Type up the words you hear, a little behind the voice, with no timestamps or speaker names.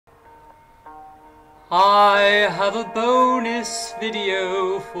I have a bonus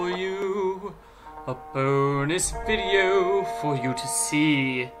video for you. A bonus video for you to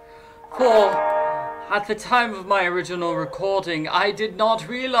see. For at the time of my original recording, I did not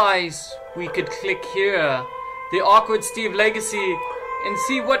realize we could click here, the Awkward Steve Legacy, and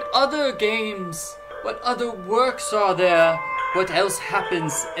see what other games, what other works are there, what else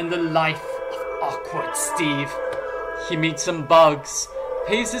happens in the life of Awkward Steve. He meets some bugs,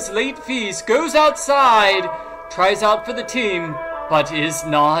 pays his late fees, goes outside, tries out for the team, but is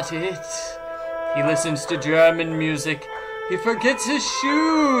not it. He listens to German music, he forgets his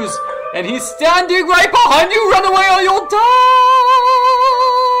shoes, and he's standing right behind you. Run away or you'll die!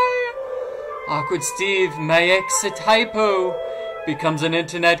 Awkward Steve makes a typo, becomes an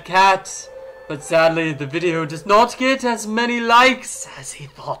internet cat, but sadly the video does not get as many likes as he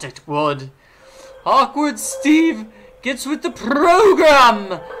thought it would. Awkward Steve gets with the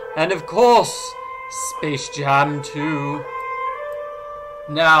program, and of course, Space Jam 2.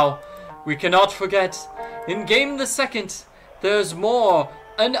 Now, we cannot forget, in Game the Second, there's more,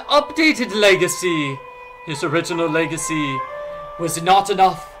 an updated legacy. His original legacy was not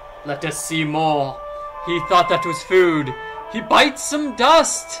enough. Let us see more. He thought that was food. He bites some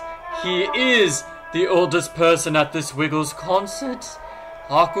dust. He is the oldest person at this Wiggles concert.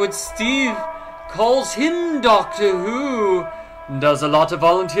 Awkward Steve calls him Doctor Who. Does a lot of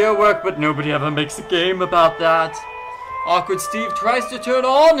volunteer work, but nobody ever makes a game about that. Awkward Steve tries to turn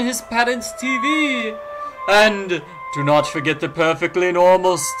on his parents' TV. And do not forget the perfectly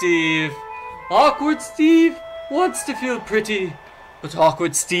normal Steve. Awkward Steve wants to feel pretty, but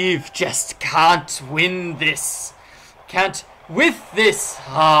Awkward Steve just can't win this. Can't with this.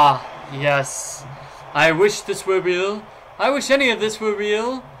 Ah, yes. I wish this were real. I wish any of this were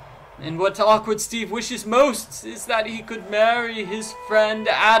real. And what Awkward Steve wishes most is that he could marry his friend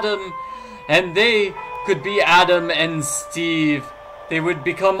Adam, and they could be Adam and Steve. They would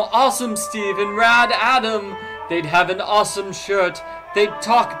become Awesome Steve and Rad Adam. They'd have an awesome shirt. They'd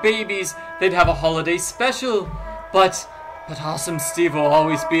talk babies. They'd have a holiday special. But Awesome Steve will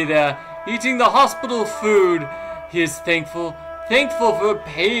always be there, eating the hospital food. He is thankful for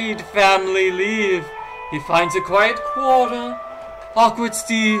paid family leave. He finds a quiet quarter. Awkward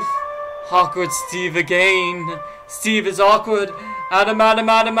Steve again. Steve is awkward. Adam,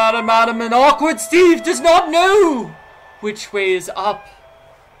 and Awkward Steve does not know which way is up.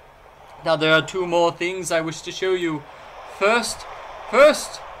 Now there are two more things I wish to show you. First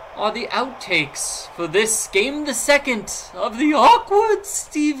are the outtakes for this Game the Second of the Awkward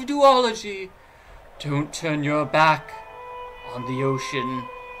Steve Duology. Don't turn your back on the ocean,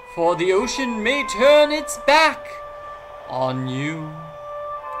 for the ocean may turn its back on you.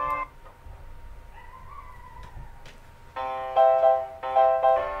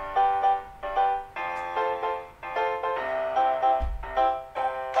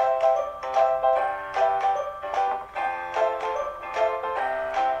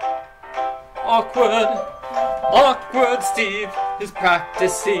 Awkward Steve is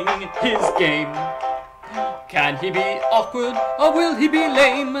practicing his game. Can he be awkward or will he be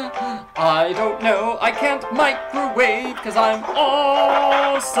lame? I don't know, I can't microwave, 'cause I'm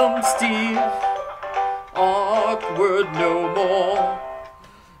Awesome Steve. Awkward no more.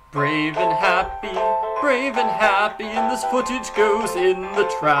 Brave and happy, and this footage goes in the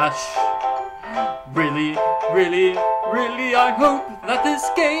trash. Really, I hope that this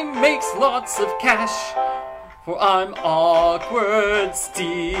game makes lots of cash. For I'm Awkward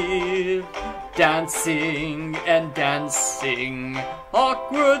Steve, dancing and dancing.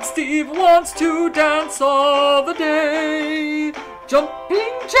 Awkward Steve wants to dance all the day.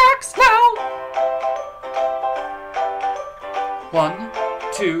 Jumping jacks now. 1,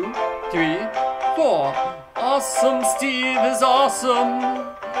 2, 3, 4. Awesome Steve is awesome.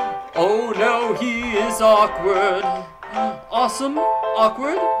 Oh no, he is awkward. Awesome,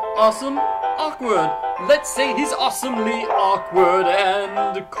 awkward, awesome, awkward. Let's say he's awesomely awkward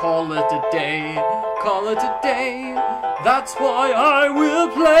and call it a day. Call it a day. That's why I will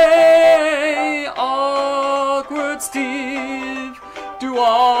play Awkward Steve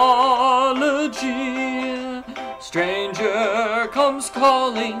Duology. Stranger comes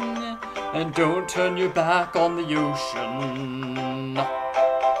calling, and don't turn your back on the ocean.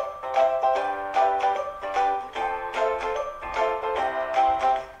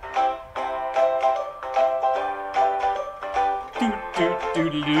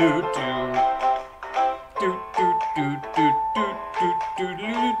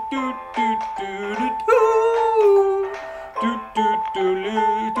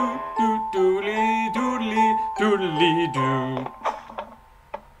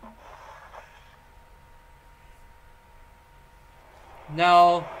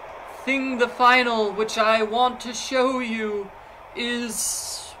 Now, the final which I want to show you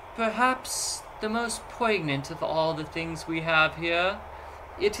is perhaps the most poignant of all the things we have here.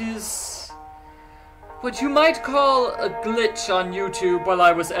 It is what you might call a glitch on YouTube while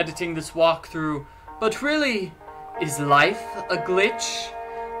I was editing this walkthrough. But really, is life a glitch?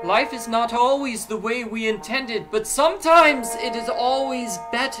 Life is not always the way we intended, but sometimes it is always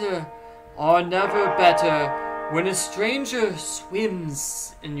better, or never better, when a stranger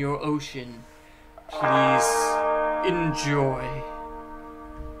swims in your ocean. Please enjoy.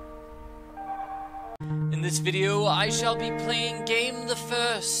 In this video, I shall be playing Game the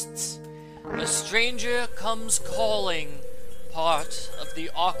First. A Stranger Comes Calling, part of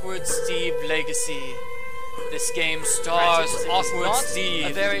the Awkward Steve legacy. This game stars Awkward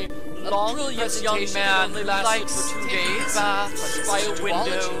Steve, a very brilliant young man who likes to take a bath by a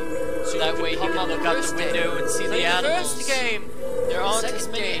window, so that way he can look out the window and see the animals. The first game, there aren't as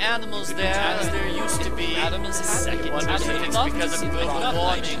many animals there as there used to be. Adam is happy. Wonders if it's because of global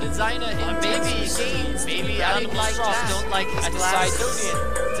warming. Maybe animals don't like his glass.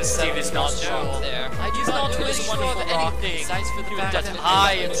 Steve is not sure. He's not really sure of anything. But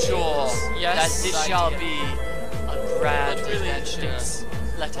I am sure that this shall be a grand adventure.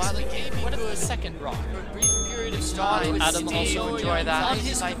 Let us begin. What is the second rock? For a brief period of time, Adam also enjoy that on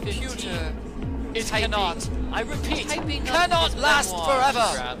his computer. It cannot, I repeat, cannot last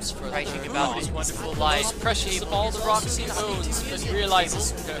forever. Writing about his wonderful life, precious of all the rocks he owns, but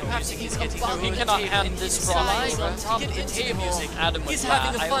realizes perhaps he cannot hand this rock on top of the table. Adam was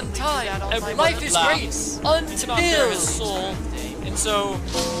having a fun time. Life is great until his soul, and so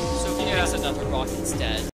he has another rock instead.